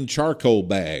Green Charcoal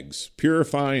Bags.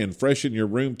 Purify and freshen your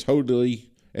room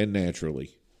totally and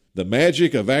naturally. The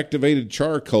magic of activated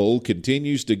charcoal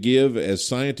continues to give as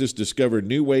scientists discover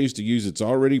new ways to use its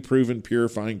already proven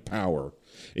purifying power.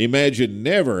 Imagine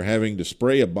never having to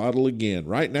spray a bottle again.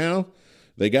 Right now,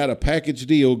 they got a package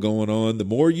deal going on. The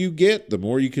more you get, the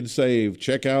more you can save.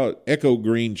 Check out Echo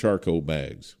Green Charcoal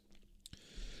Bags.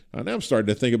 Now I'm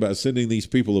starting to think about sending these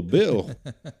people a bill.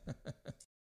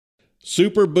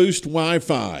 Super Boost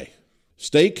Wi-Fi.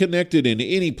 Stay connected in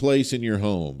any place in your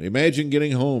home. Imagine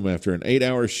getting home after an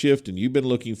 8-hour shift and you've been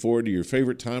looking forward to your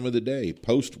favorite time of the day,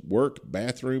 post-work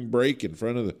bathroom break in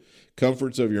front of the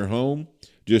comforts of your home.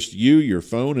 Just you, your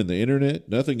phone, and the internet.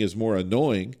 Nothing is more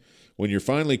annoying when you're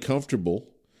finally comfortable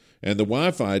and the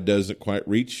Wi-Fi doesn't quite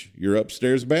reach your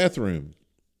upstairs bathroom.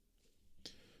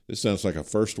 This sounds like a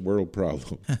first world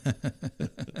problem.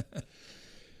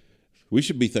 We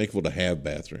should be thankful to have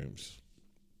bathrooms.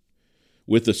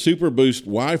 With the Super Boost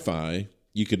Wi-Fi,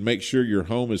 you can make sure your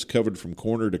home is covered from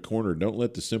corner to corner. Don't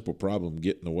let the simple problem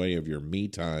get in the way of your me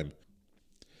time.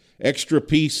 Extra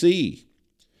PC.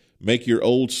 Make your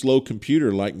old slow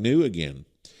computer like new again.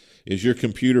 Is your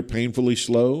computer painfully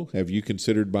slow? Have you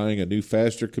considered buying a new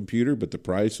faster computer, but the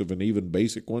price of an even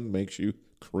basic one makes you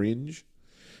cringe?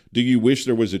 Do you wish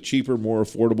there was a cheaper, more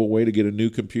affordable way to get a new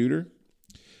computer?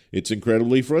 It's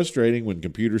incredibly frustrating when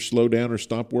computers slow down or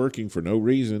stop working for no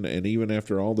reason, and even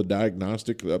after all the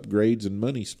diagnostic upgrades and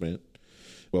money spent.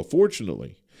 Well,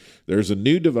 fortunately, there's a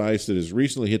new device that has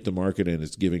recently hit the market, and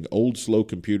it's giving old, slow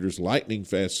computers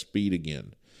lightning-fast speed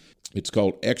again. It's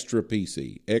called Extra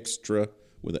PC. Extra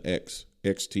with an X.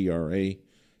 XTRA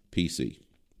PC.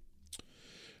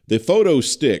 The Photo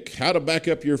Stick. How to back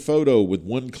up your photo with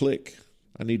one click.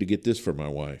 I need to get this for my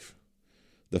wife.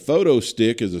 The Photo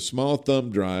Stick is a small thumb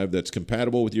drive that's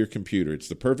compatible with your computer. It's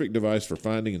the perfect device for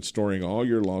finding and storing all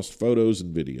your lost photos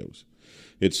and videos.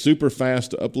 It's super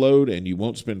fast to upload, and you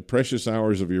won't spend precious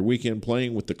hours of your weekend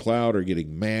playing with the cloud or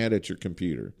getting mad at your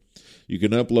computer. You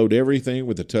can upload everything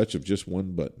with the touch of just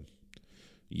one button.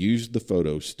 Use the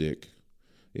Photo Stick.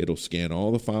 It'll scan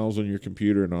all the files on your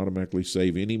computer and automatically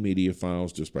save any media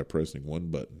files just by pressing one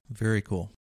button. Very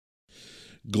cool.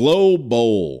 Glow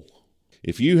Bowl.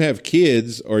 If you have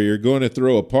kids or you're going to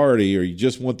throw a party or you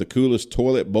just want the coolest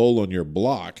toilet bowl on your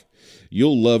block,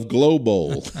 you'll love Glow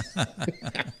Bowl.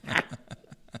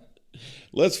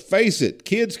 Let's face it,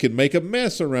 kids can make a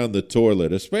mess around the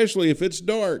toilet, especially if it's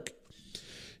dark.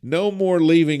 No more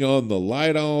leaving on the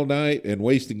light all night and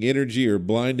wasting energy or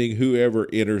blinding whoever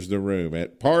enters the room.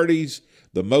 At parties,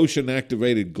 the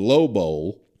motion-activated Glow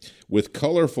Bowl with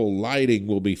colorful lighting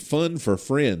will be fun for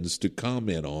friends to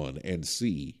comment on and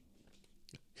see.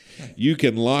 You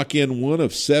can lock in one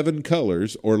of 7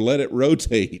 colors or let it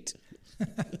rotate.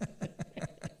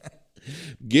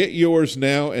 Get yours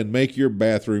now and make your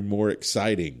bathroom more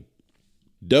exciting.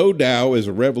 DoDow is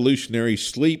a revolutionary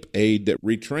sleep aid that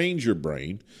retrains your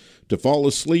brain to fall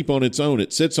asleep on its own.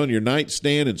 It sits on your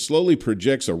nightstand and slowly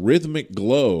projects a rhythmic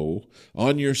glow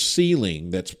on your ceiling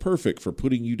that's perfect for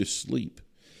putting you to sleep.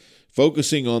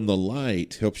 Focusing on the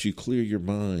light helps you clear your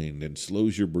mind and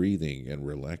slows your breathing and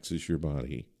relaxes your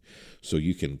body, so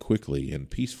you can quickly and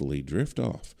peacefully drift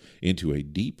off into a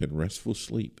deep and restful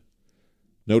sleep.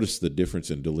 Notice the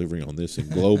difference in delivery on this in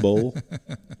Glow Bowl.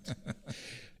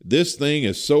 This thing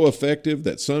is so effective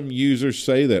that some users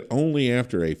say that only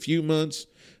after a few months,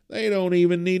 they don't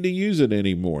even need to use it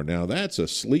anymore. Now that's a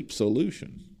sleep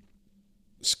solution.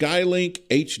 Skylink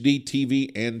HD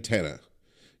TV antenna.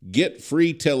 Get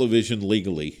free television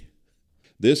legally.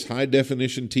 This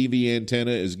high-definition TV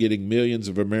antenna is getting millions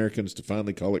of Americans to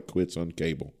finally call it quits on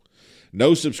cable.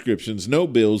 No subscriptions, no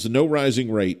bills, no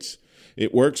rising rates.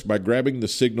 It works by grabbing the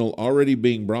signal already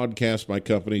being broadcast by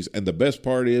companies, and the best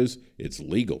part is it's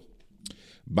legal.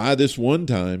 Buy this one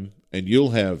time, and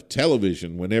you'll have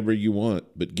television whenever you want,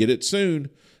 but get it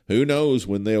soon. Who knows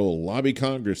when they'll lobby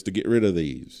Congress to get rid of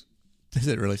these. Does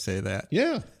it really say that?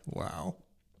 Yeah. Wow.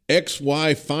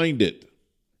 XY Find It.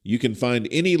 You can find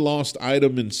any lost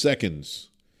item in seconds.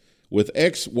 With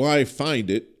XY Find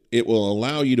It, it will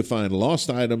allow you to find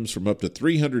lost items from up to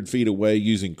 300 feet away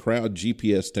using crowd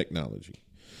GPS technology.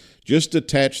 Just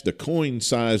attach the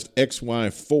coin-sized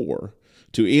XY4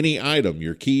 to any item,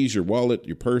 your keys, your wallet,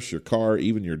 your purse, your car,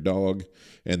 even your dog,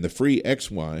 and the free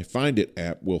XY Find It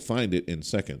app will find it in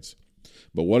seconds.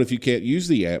 But what if you can't use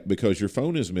the app because your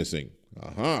phone is missing?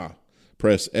 Aha!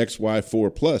 Press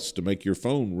XY4 Plus to make your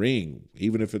phone ring,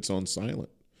 even if it's on silent.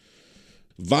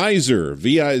 Visor,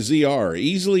 V-I-Z-R,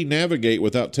 easily navigate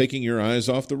without taking your eyes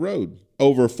off the road.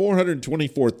 Over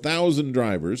 424,000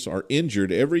 drivers are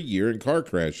injured every year in car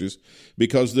crashes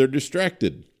because they're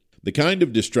distracted. The kind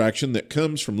of distraction that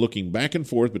comes from looking back and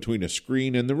forth between a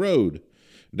screen and the road.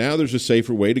 Now there's a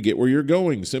safer way to get where you're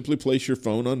going. Simply place your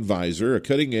phone on Visor, a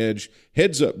cutting-edge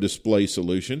heads-up display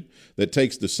solution that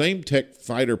takes the same tech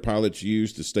fighter pilots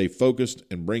use to stay focused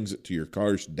and brings it to your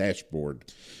car's dashboard.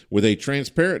 With a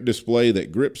transparent display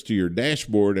that grips to your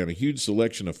dashboard and a huge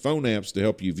selection of phone apps to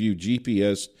help you view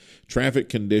GPS, traffic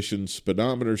conditions,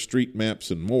 speedometer, street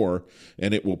maps, and more,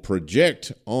 and it will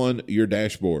project on your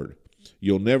dashboard.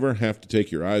 You'll never have to take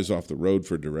your eyes off the road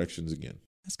for directions again.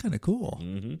 That's kind of cool.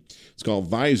 Mm-hmm. It's called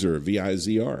Visor,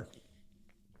 V-I-Z-R.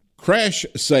 Crash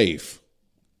Safe.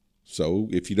 So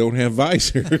if you don't have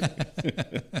Visor,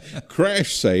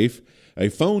 Crash Safe, a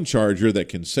phone charger that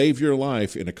can save your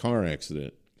life in a car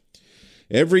accident.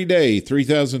 Every day,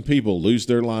 3,000 people lose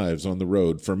their lives on the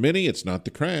road. For many, it's not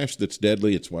the crash that's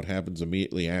deadly, it's what happens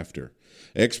immediately after.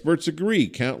 Experts agree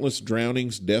countless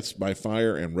drownings, deaths by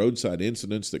fire, and roadside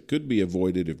incidents that could be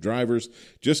avoided if drivers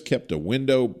just kept a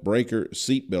window, breaker,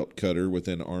 seatbelt cutter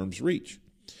within arm's reach.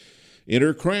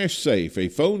 Enter Crash Safe, a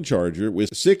phone charger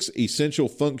with 6 essential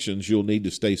functions you'll need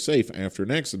to stay safe after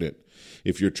an accident.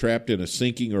 If you're trapped in a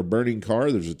sinking or burning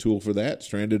car, there's a tool for that.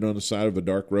 Stranded on the side of a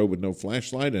dark road with no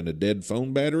flashlight and a dead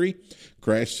phone battery,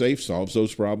 Crash Safe solves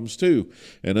those problems too.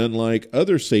 And unlike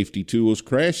other safety tools,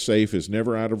 Crash Safe is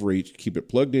never out of reach. Keep it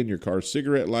plugged in your car's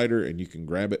cigarette lighter and you can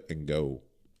grab it and go.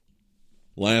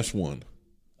 Last one.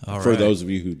 All for right. those of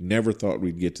you who never thought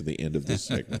we'd get to the end of this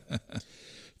segment.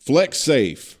 Flex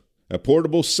Safe, a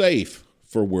portable safe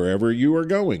for wherever you are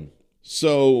going.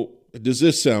 So, does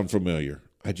this sound familiar?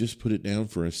 I just put it down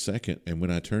for a second, and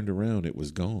when I turned around, it was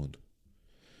gone.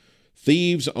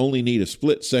 Thieves only need a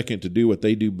split second to do what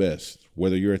they do best,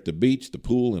 whether you're at the beach, the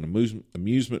pool, an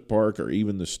amusement park, or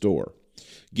even the store.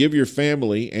 Give your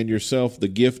family and yourself the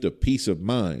gift of peace of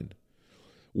mind.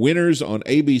 Winners on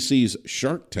ABC's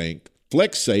Shark Tank,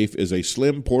 FlexSafe is a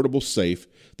slim portable safe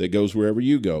that goes wherever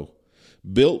you go.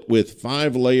 Built with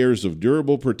 5 layers of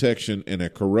durable protection and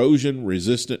a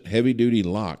corrosion-resistant heavy-duty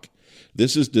lock,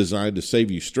 this is designed to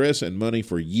save you stress and money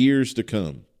for years to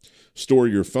come. Store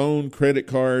your phone, credit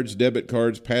cards, debit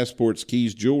cards, passports,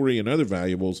 keys, jewelry, and other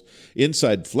valuables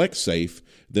inside FlexSafe,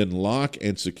 then lock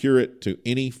and secure it to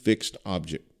any fixed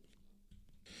object.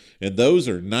 And those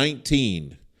are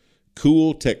 19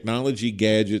 cool technology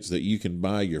gadgets that you can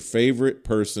buy your favorite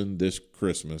person this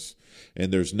Christmas.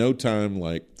 And there's no time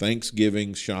like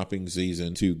Thanksgiving shopping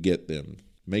season to get them.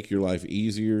 Make your life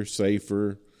easier,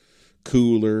 safer,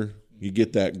 cooler. You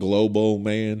get that global,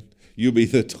 man. You'll be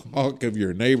the talk of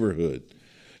your neighborhood.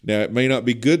 Now, it may not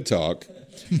be good talk,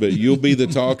 but you'll be the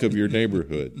talk of your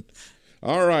neighborhood.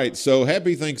 All right, so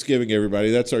happy Thanksgiving, everybody.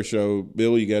 That's our show.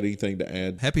 Bill, you got anything to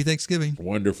add? Happy Thanksgiving.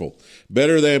 Wonderful.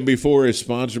 Better Than Before is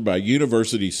sponsored by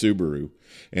University Subaru.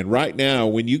 And right now,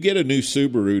 when you get a new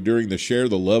Subaru during the Share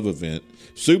the Love event,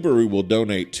 Subaru will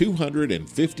donate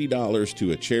 $250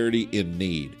 to a charity in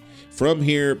need. From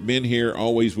here, been here,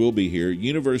 always will be here,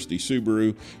 University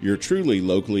Subaru, your truly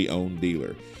locally owned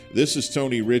dealer. This is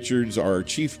Tony Richards. Our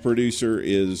chief producer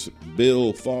is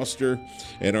Bill Foster,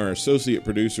 and our associate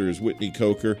producer is Whitney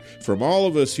Coker. From all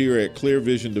of us here at Clear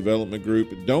Vision Development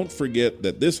Group, don't forget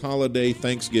that this holiday,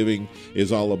 Thanksgiving,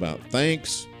 is all about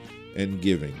thanks and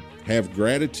giving. Have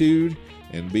gratitude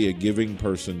and be a giving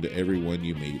person to everyone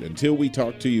you meet. Until we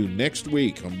talk to you next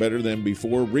week on Better Than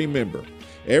Before, remember,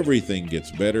 everything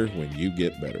gets better when you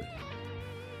get better.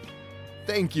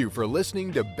 Thank you for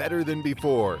listening to Better Than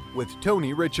Before with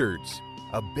Tony Richards,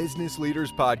 a business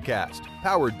leaders podcast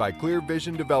powered by Clear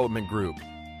Vision Development Group.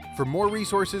 For more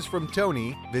resources from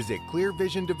Tony, visit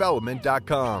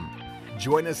clearvisiondevelopment.com.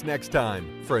 Join us next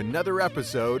time for another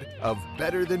episode of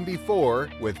Better Than Before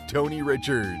with Tony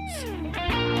Richards.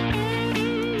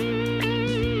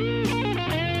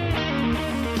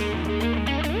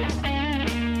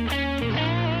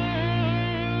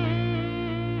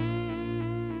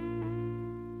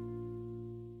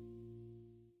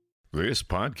 This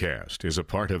podcast is a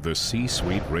part of the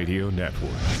C-Suite Radio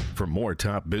Network. For more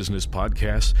top business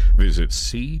podcasts, visit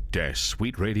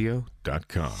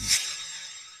c-suiteradio.com.